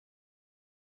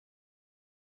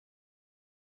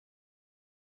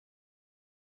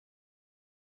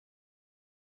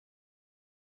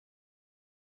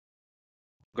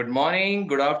Good morning,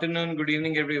 good afternoon, good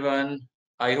evening, everyone.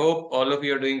 I hope all of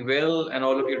you are doing well and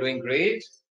all of you are doing great.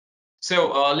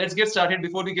 So let's get started.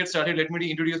 Before we get started, let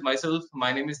me introduce myself.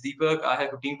 My name is Deepak. I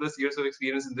have 15 plus years of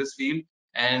experience in this field,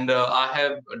 and I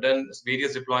have done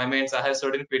various deployments. I have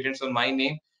certain patents on my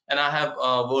name, and I have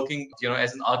working,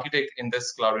 as an architect in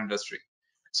this cloud industry.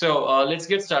 So let's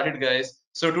get started, guys.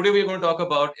 So today we're going to talk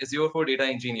about Azure for Data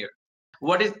Engineer.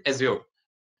 What is Azure?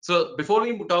 So before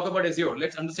we talk about Azure,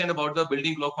 let's understand about the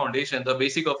building block foundation, the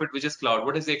basic of it, which is cloud.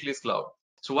 What exactly is cloud?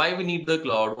 So why we need the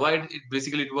cloud? Why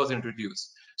it was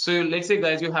introduced? So let's say,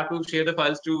 guys, you have to share the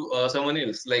files to someone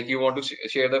else. Like you want to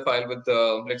share the file with,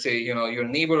 let's say, your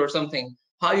neighbor or something.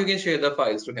 How you can share the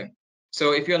files to him?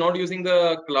 So if you're not using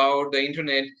the cloud, the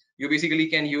internet, you basically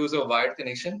can use a wired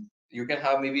connection. You can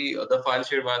have maybe the file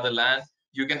share via the LAN.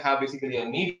 You can have basically a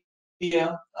media,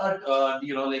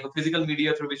 like a physical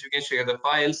media through which you can share the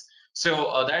files.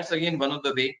 So that's again one of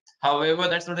the way. However,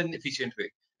 that's not an efficient way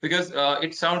because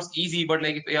it sounds easy, but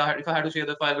like if I had to share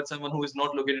the file with someone who is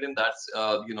not located in that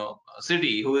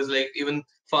city, who is like even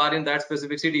far in that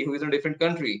specific city, who is in a different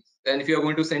country, and if you are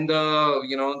going to send the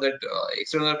that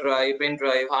external drive, pen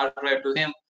drive, hard drive to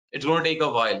him, it's going to take a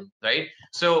while, right?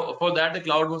 So for that, the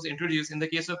cloud was introduced. In the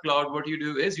case of cloud, what you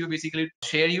do is you basically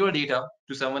share your data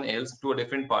to someone else, to a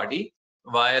different party,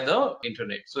 via the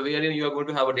internet. So wherein you are going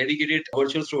to have a dedicated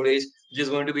virtual storage which is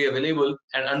going to be available,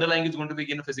 and underlying is going to be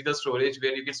in a physical storage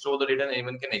where you can store the data and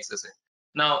anyone can access it.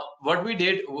 Now, what we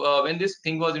did when this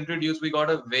thing was introduced, we got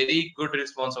a very good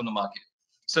response from the market.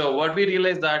 So what we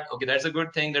realized that, okay, that's a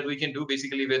good thing that we can do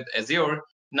basically with Azure.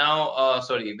 Now,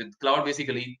 with cloud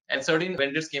basically, and certain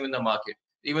vendors came in the market.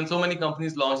 Even so many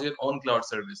companies launched their own cloud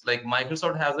service. Like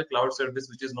Microsoft has a cloud service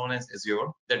which is known as Azure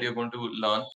that you're going to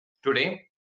learn today.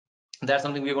 That's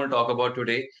something we're going to talk about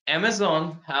today.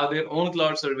 Amazon have their own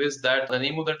cloud service. That the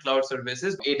name of that cloud service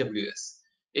is AWS.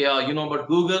 Yeah, but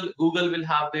Google will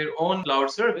have their own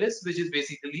cloud service, which is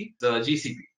basically the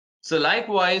GCP. So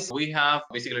likewise, we have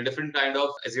basically different kind of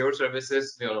Azure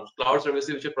services, cloud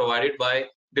services which are provided by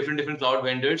different cloud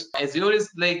vendors. Azure is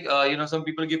like, some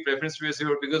people give preference to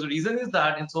Azure because the reason is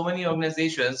that in so many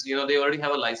organizations, they already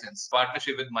have a license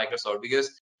partnership with Microsoft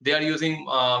because they are using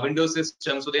Windows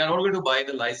system, so they are not going to buy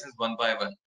the license one by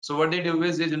one. So what they do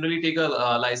is they generally take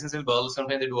a license in bulk.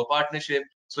 Sometimes they do a partnership.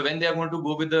 So when they are going to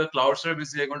go with the cloud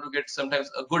service, they are going to get sometimes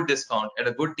a good discount at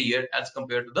a good tier as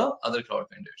compared to the other cloud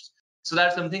vendors. So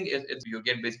that's something you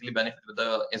get basically benefit with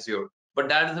the Azure. But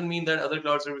that doesn't mean that other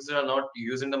cloud services are not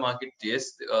used in the market.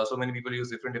 Yes, so many people use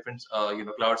different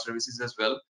cloud services as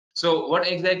well. So what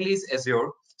exactly is Azure?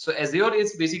 So Azure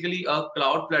is basically a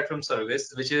cloud platform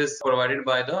service which is provided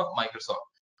by the Microsoft.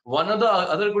 One of the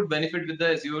other good benefit with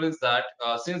the Azure is that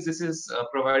since this is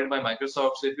provided by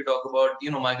Microsoft, so if you talk about,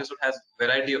 Microsoft has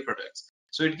variety of products.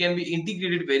 So it can be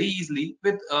integrated very easily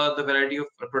with the variety of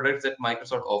products that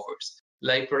Microsoft offers.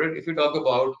 Like product, if you talk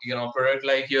about, product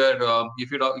like your,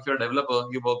 if you're a developer,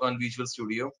 you work on Visual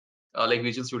Studio, like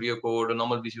Visual Studio Code or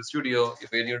normal Visual Studio.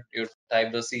 If you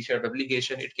type the C#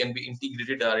 application, it can be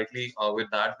integrated directly with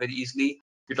that very easily.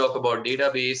 You talk about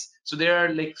database, so there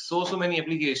are like so many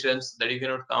applications that you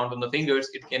cannot count on the fingers.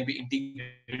 It can be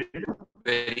integrated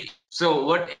very easily. So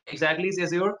what exactly is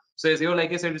Azure? So Azure,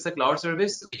 like I said, it's a cloud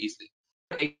service easily,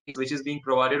 which is being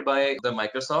provided by the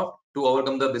Microsoft to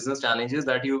overcome the business challenges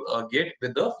that you get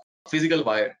with the physical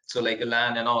wire. So like a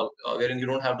LAN and all, wherein you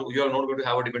are not going to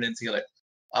have a dependency on it.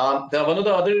 One of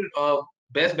the other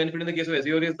best benefit in the case of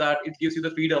Azure is that it gives you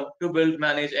the freedom to build,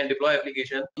 manage, and deploy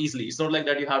application easily. It's not like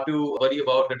that you have to worry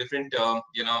about the different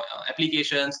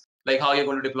applications, like how you're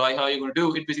going to deploy, how you're going to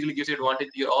do. It basically gives you advantage.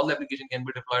 All the application can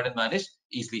be deployed and managed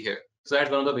easily here. So that's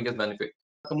one of the biggest benefit.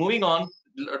 So moving on,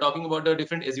 talking about the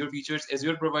different Azure features.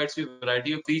 Azure provides you a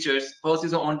variety of features. First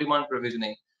is the on-demand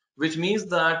provisioning, which means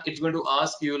that it's going to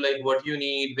ask you like what you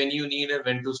need, when you need, and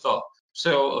when to stop.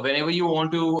 So whenever you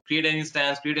want to create an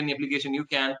instance, create any application, you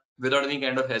can without any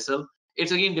kind of hassle.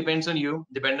 It's again depends on you,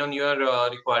 depend on your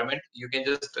requirement. You can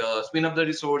just spin up the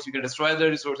resource, you can destroy the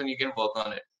resource, and you can work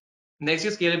on it. Next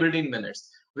is scalability in minutes,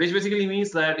 which basically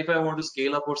means that if I want to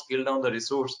scale up or scale down the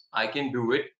resource, I can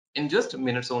do it in just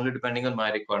minutes only, depending on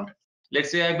my requirement. Let's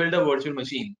say I build a virtual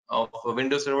machine of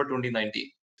Windows Server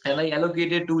 2019, and I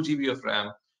allocated 2 GB of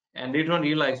RAM, and later on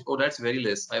realize, oh, that's very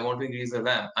less. I want to increase the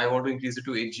RAM. I want to increase it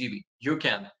to 8 GB. You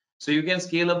can. So you can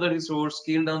scale up the resource,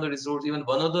 scale down the resource. Even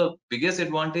one of the biggest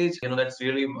advantage, that's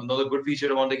really another good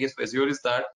feature about the case of Azure is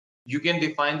that you can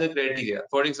define the criteria.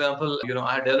 For example,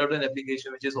 I developed an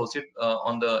application which is hosted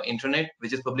on the internet,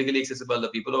 which is publicly accessible to the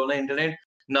people on the internet.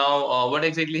 Now, what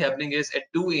exactly happening is at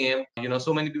 2 a.m.,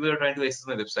 so many people are trying to access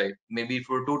my website. Maybe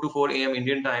for 2 to 4 a.m.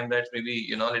 Indian time, that's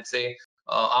maybe, let's say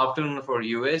afternoon for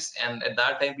US, and at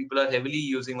that time people are heavily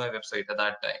using my website at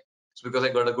that time. It's because I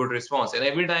got a good response, and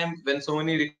every time when so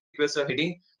many requests are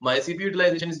hitting, my CPU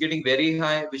utilization is getting very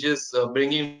high, which is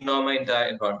bringing down my entire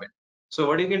environment. So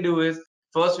what you can do is,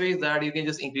 first way is that you can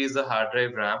just increase the hard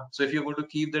drive RAM. So if you're going to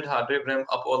keep that hard drive RAM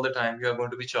up all the time, you are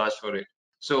going to be charged for it.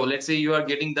 So let's say you are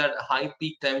getting that high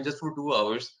peak time just for 2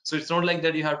 hours. So it's not like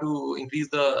that you have to increase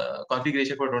the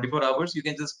configuration for 24 hours. You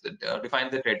can just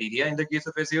define the criteria in the case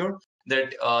of Azure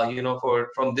that for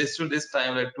from this to this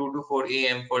time, like 2 to 4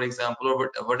 a.m. for example,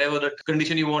 or whatever the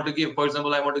condition you want to give. For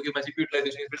example, I want to give my CPU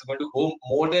utilization, if it's going to go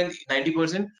more than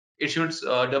 90%, it should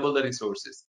double the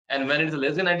resources. And when it's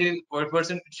less than 90%,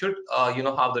 it should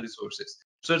halve the resources.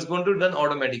 So it's going to done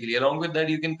automatically. Along with that,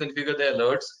 you can configure the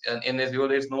alerts. And in Azure,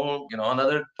 there's no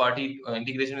another party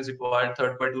integration is required,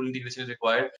 third party tool integration is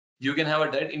required. You can have a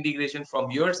direct integration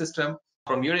from your system,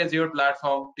 from your Azure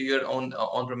platform to your own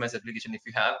on-premise application if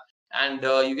you have. And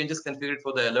you can just configure it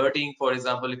for the alerting. For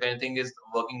example, if anything is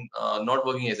working not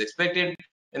working as expected,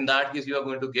 in that case you are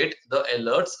going to get the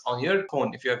alerts on your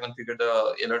phone if you have configured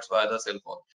the alerts via the cell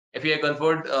phone. If you have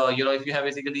if you have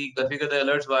basically configured the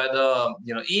alerts via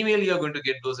the email, you are going to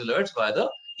get those alerts via the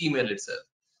email itself.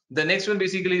 The next one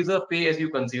basically is a pay as you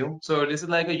consume. So this is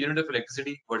like a unit of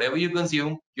electricity. Whatever you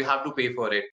consume, you have to pay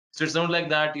for it. So it's not like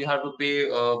that you have to pay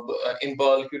in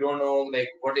bulk. You don't know like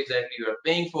what exactly you are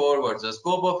paying for, what's the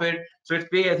scope of it. So it's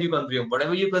pay as you consume.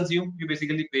 Whatever you consume, you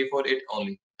basically pay for it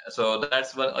only. So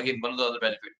that's one of the other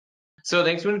benefits. So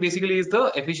next one basically is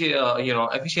the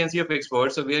efficiency of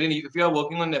experts. So wherein if you are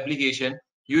working on an application,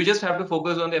 you just have to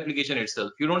focus on the application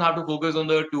itself. You don't have to focus on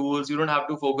the tools. You don't have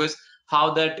to focus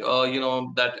how that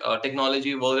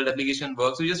technology works, that application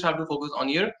works. You just have to focus on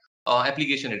your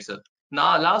application itself.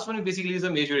 Now, last one basically is a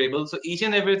measurable. So each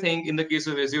and everything in the case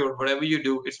of Azure, whatever you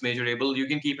do, it's measurable. You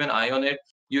can keep an eye on it.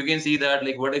 You can see that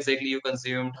like what exactly you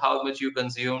consumed, how much you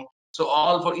consumed. So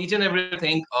all for each and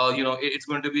everything, it's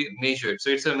going to be measured. So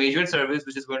it's a measured service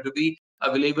which is going to be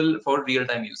available for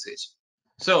real-time usage.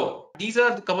 So these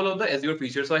are a couple of the Azure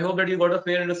features. So I hope that you got a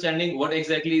fair understanding what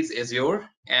exactly is Azure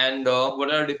and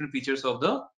what are different features of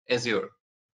the Azure.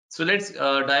 So let's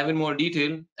dive in more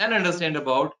detail and understand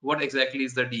about what exactly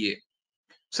is the DA.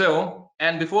 So,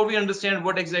 and before we understand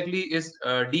what exactly is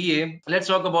DA, let's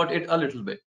talk about it a little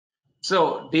bit.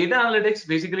 So data analytics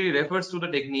basically refers to the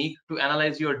technique to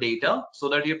analyze your data so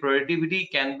that your productivity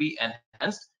can be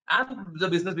enhanced and the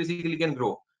business basically can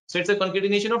grow. So it's a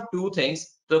concatenation of two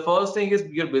things. The first thing is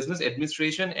your business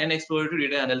administration and exploratory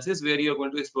data analysis, where you're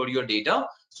going to explore your data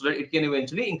so that it can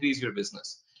eventually increase your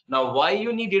business. Now, why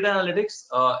you need data analytics,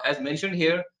 as mentioned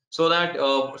here, so that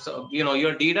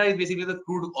your data is basically the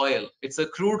crude oil. It's a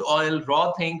crude oil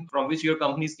raw thing from which your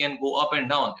companies can go up and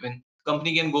down. I mean,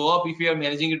 company can go up if you are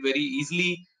managing it very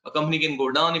easily. A company can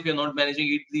go down if you're not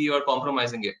managing it, you are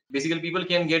compromising it. Basically, people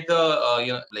can get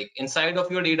the like inside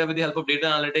of your data with the help of data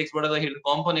analytics. What are the hidden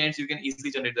components? You can easily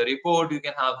generate the report. You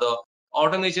can have the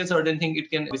automation, certain thing.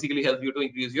 It can basically help you to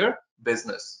increase your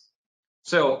business.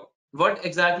 So what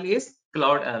exactly is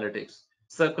cloud analytics?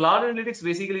 So cloud analytics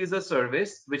basically is a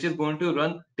service which is going to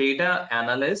run data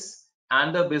analysis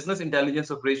and the business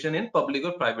intelligence operation in public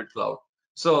or private cloud.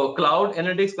 So cloud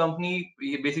analytics company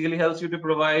basically helps you to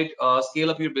provide scale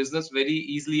up your business very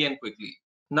easily and quickly.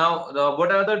 Now,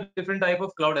 what are the different type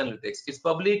of cloud analytics? It's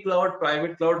public cloud,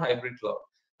 private cloud, hybrid cloud.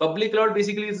 Public cloud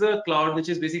basically is a cloud which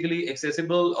is basically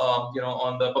accessible,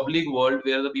 on the public world,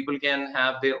 where the people can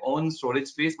have their own storage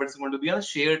space, but it's going to be a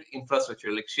shared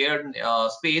infrastructure, like shared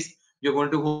space. You're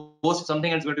going to host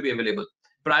something that's going to be available.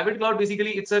 Private cloud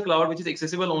basically it's a cloud which is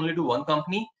accessible only to one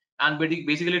company, and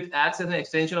basically it acts as an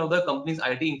extension of the company's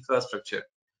IT infrastructure.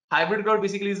 Hybrid cloud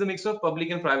basically is a mix of public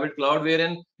and private cloud,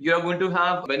 wherein you are going to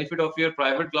have benefit of your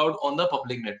private cloud on the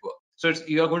public network. So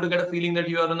you are going to get a feeling that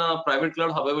you are in a private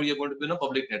cloud, however, you're going to be in a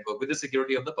public network with the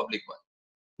security of the public one.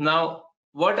 Now,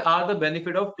 what are the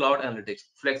benefit of cloud analytics?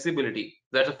 Flexibility.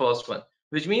 That's the first one,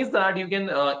 which means that you can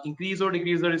increase or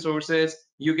decrease the resources.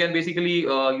 You can basically,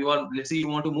 let's say you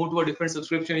want to move to a different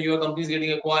subscription, your company is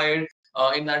getting acquired.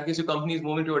 In that case, your company is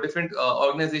moving to a different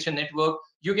organization network.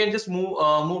 You can just move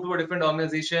to a different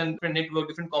organization, different network,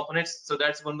 different components. So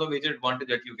that's one of the major advantage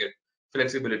that you get,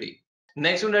 flexibility.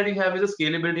 Next one that you have is the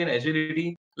scalability and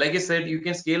agility. Like I said, you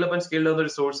can scale up and scale down the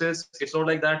resources. It's not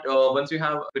like that once you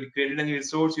have created any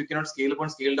resource, you cannot scale up and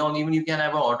scale down. Even you can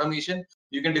have an automation.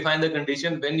 You can define the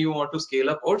condition when you want to scale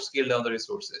up or scale down the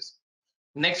resources.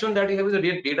 Next one that you have is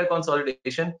the data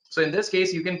consolidation. So in this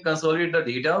case, you can consolidate the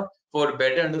data for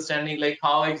better understanding, like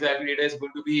how exactly data is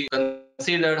going to be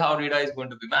considered, how data is going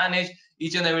to be managed.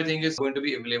 Each and everything is going to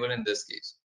be available in this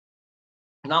case.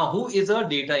 Now, who is a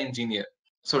data engineer?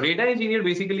 So data engineer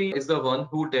basically is the one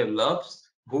who develops,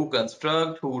 who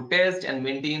construct, who test and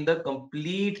maintain the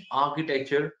complete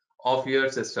architecture of your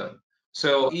system.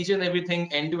 So each and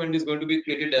everything end to end is going to be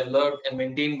created, developed and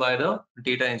maintained by the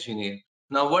data engineer.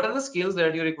 Now, what are the skills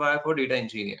that you require for data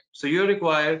engineer? So you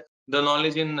require the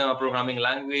knowledge in programming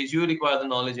language, you require the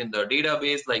knowledge in the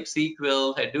database like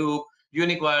SQL, Hadoop, you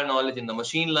require knowledge in the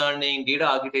machine learning, data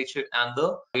architecture and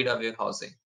the data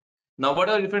warehousing. Now, what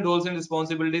are different roles and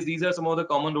responsibilities? These are some of the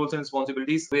common roles and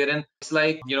responsibilities wherein it's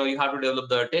like, you have to develop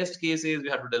the test cases,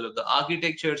 you have to develop the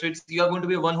architecture. So you are going to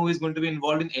be one who is going to be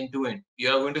involved in end to end. You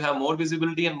are going to have more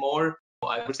visibility and more,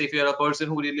 I would say, if you are a person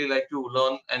who really like to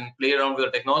learn and play around with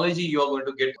the technology, you are going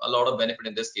to get a lot of benefit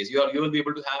in this case. You will be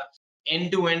able to have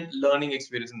end to end learning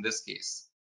experience in this case.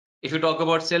 If you talk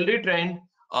about salary trend,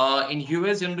 in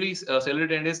US generally salary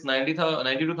trend is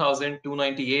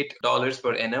 $92,298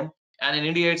 per annum, and in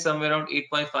India it's somewhere around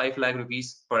 8.5 lakh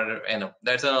rupees per annum.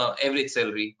 That's a average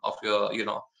salary of your,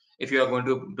 if you are going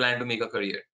to plan to make a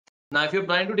career. Now, if you're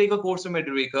planning to take a course from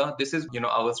Edureka, this is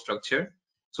our structure.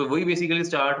 So we basically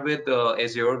start with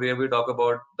Azure, where we talk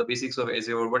about the basics of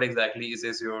Azure, what exactly is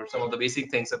Azure, some of the basic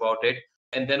things about it,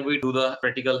 and then we do the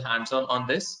practical hands-on on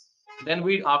this. Then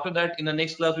we, after that, in the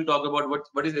next class, we talk about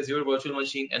what is Azure Virtual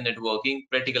Machine and networking,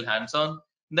 practical hands-on.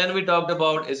 Then we talked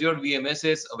about Azure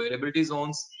VMSs, availability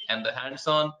zones, and the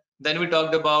hands-on. Then we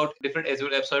talked about different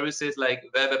Azure app services like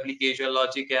web application,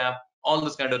 logic app, all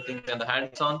those kind of things, and the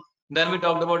hands-on. Then we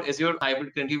talked about Azure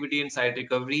hybrid connectivity and site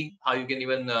recovery, how you can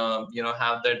even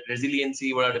have that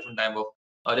resiliency. What are different type of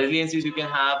resiliencies you can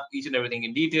have, each and everything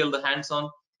in detail, the hands-on.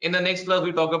 In the next class,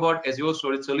 we talk about Azure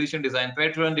storage solution design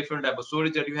pattern, different type of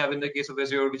storage that you have in the case of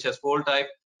Azure, which has four type,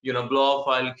 blob,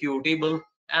 file, queue, table,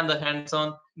 and the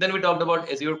hands-on. Then we talked about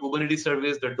Azure Kubernetes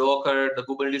service, the Docker, the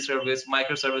Kubernetes service,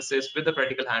 microservices with the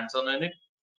practical hands-on in it.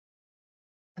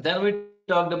 Then we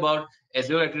talked about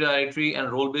Azure Active Directory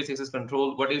and role-based access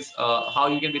control. What is how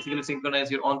you can basically synchronize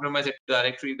your on-premise Active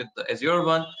Directory with the Azure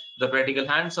one, the practical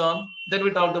hands-on. Then we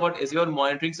talked about Azure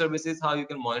monitoring services, how you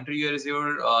can monitor your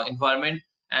Azure environment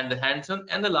and the hands-on.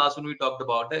 And the last one we talked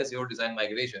about the Azure design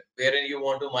migration, wherein you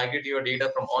want to migrate your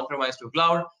data from on-premise to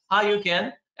cloud, how you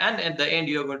can, and at the end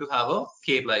you're going to have a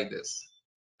cape like this,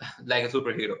 like a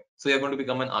superhero. So you're going to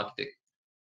become an architect.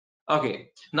 Okay,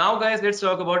 now guys, let's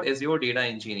talk about Azure Data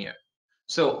Engineer.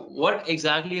 So what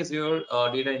exactly Azure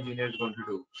Data Engineer is going to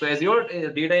do? So Azure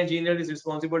Data Engineer is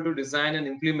responsible to design and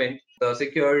implement the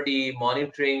security,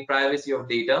 monitoring, privacy of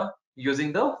data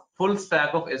using the full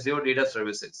stack of Azure data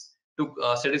services to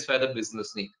satisfy the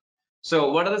business need.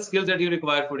 So what are the skills that you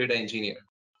require for data engineer?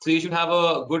 So you should have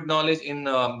a good knowledge in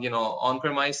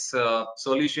on-premise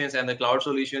solutions and the cloud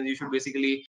solutions. You should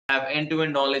basically have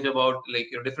end-to-end knowledge about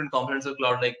like your different components of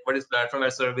cloud, like what is platform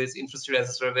as a service, infrastructure as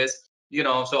a service,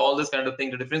 so all this kind of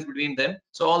thing, the difference between them.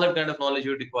 So all that kind of knowledge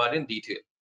you require in detail.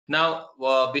 Now,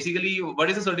 basically, what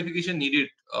is the certification needed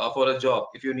for a job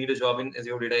if you need a job in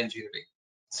Azure Data Engineering?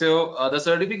 So the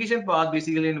certification path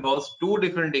basically involves two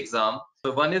different exams.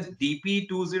 So one is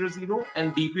DP200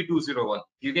 and DP201.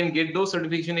 You can get those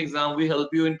certification exam. We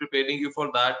help you in preparing you for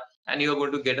that, and you are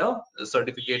going to get a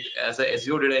certificate as a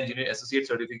Azure Data Engineer Associate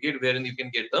certificate, wherein you can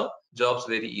get the jobs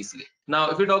very easily.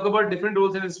 Now, if we talk about different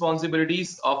roles and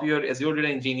responsibilities of your Azure Data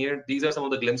Engineer, these are some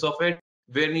of the glimpse of it.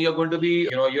 Wherein you're going to be,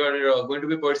 you're going to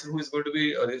be a person who is going to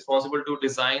be responsible to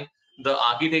design the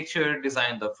architecture,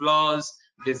 design the flaws,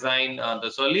 design the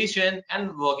solution,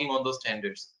 and working on those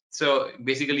standards. So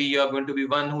basically, you are going to be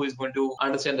one who is going to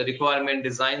understand the requirement,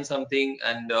 design something,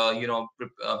 and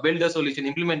build a solution,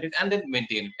 implement it, and then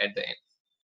maintain it at the end.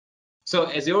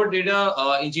 So Azure Data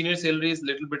Engineer salary is a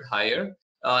little bit higher.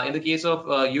 In the case of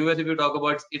US, if you talk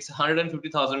about, it's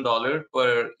 $150,000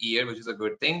 per year, which is a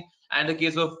good thing. And in the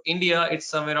case of India, it's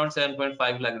somewhere around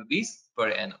 7.5 lakh rupees per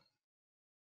annum.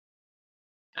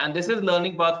 And this is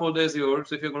learning path for the Azure.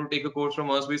 So if you're going to take a course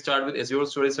from us, we start with Azure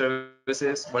Storage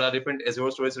Services. What are different Azure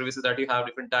Storage Services that you have,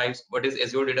 different types? What is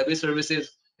Azure Database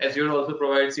Services? Azure also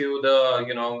provides you the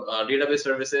database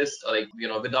services, like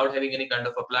without having any kind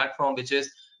of a platform, which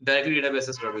is directly database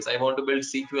service. I want to build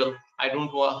SQL. I don't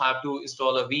have to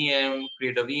install a VM,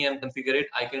 create a VM, configure it.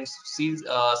 I can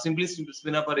simply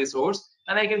spin up a resource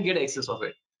and I can get access of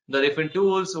it. The different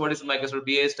tools, what is Microsoft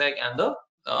BA stack, and the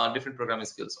different programming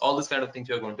skills, all this kind of things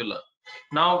you're going to learn.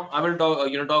 Now I will talk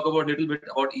talk about a little bit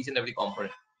about each and every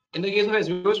component. In the case of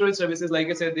Azure Storage Services, like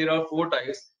I said, there are four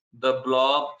types: the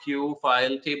blob, queue,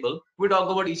 file, table. We talk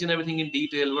about each and everything in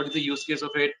detail. What is the use case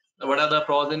of it? What are the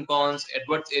pros and cons? At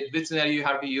which scenario you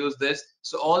have to use this?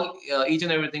 So all each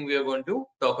and everything we are going to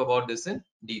talk about this in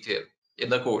detail in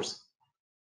the course.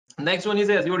 Next one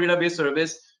is Azure Database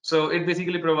Service. So it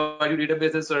basically provides you database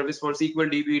as a service for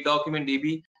SQL DB, document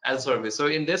DB as a service. So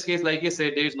in this case, like I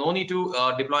said, there is no need to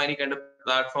deploy any kind of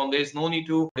platform. There is no need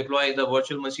to deploy the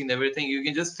virtual machine, everything. You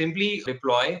can just simply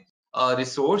deploy a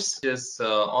resource, just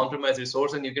on-premise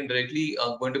resource, and you can directly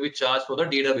going to be charged for the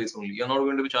database only. You're not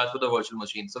going to be charged for the virtual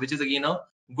machine. So which is again a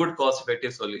good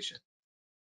cost-effective solution.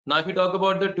 Now, if we talk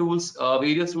about the tools,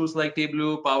 various tools like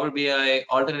Tableau, Power BI,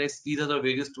 Alternates, these are the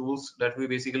various tools that will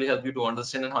basically help you to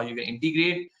understand and how you can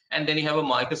integrate. And then you have a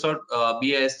Microsoft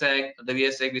BI stack. The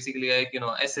BI stack basically like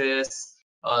SAS,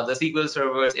 the SQL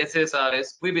servers,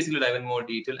 SSRS. We basically dive in more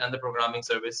detail, and the programming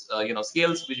service,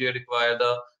 skills which you require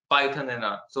the Python and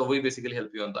R. So we basically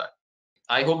help you on that.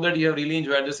 I hope that you have really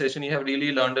enjoyed the session. You have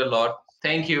really learned a lot.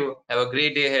 Thank you. Have a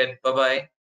great day ahead. Bye bye.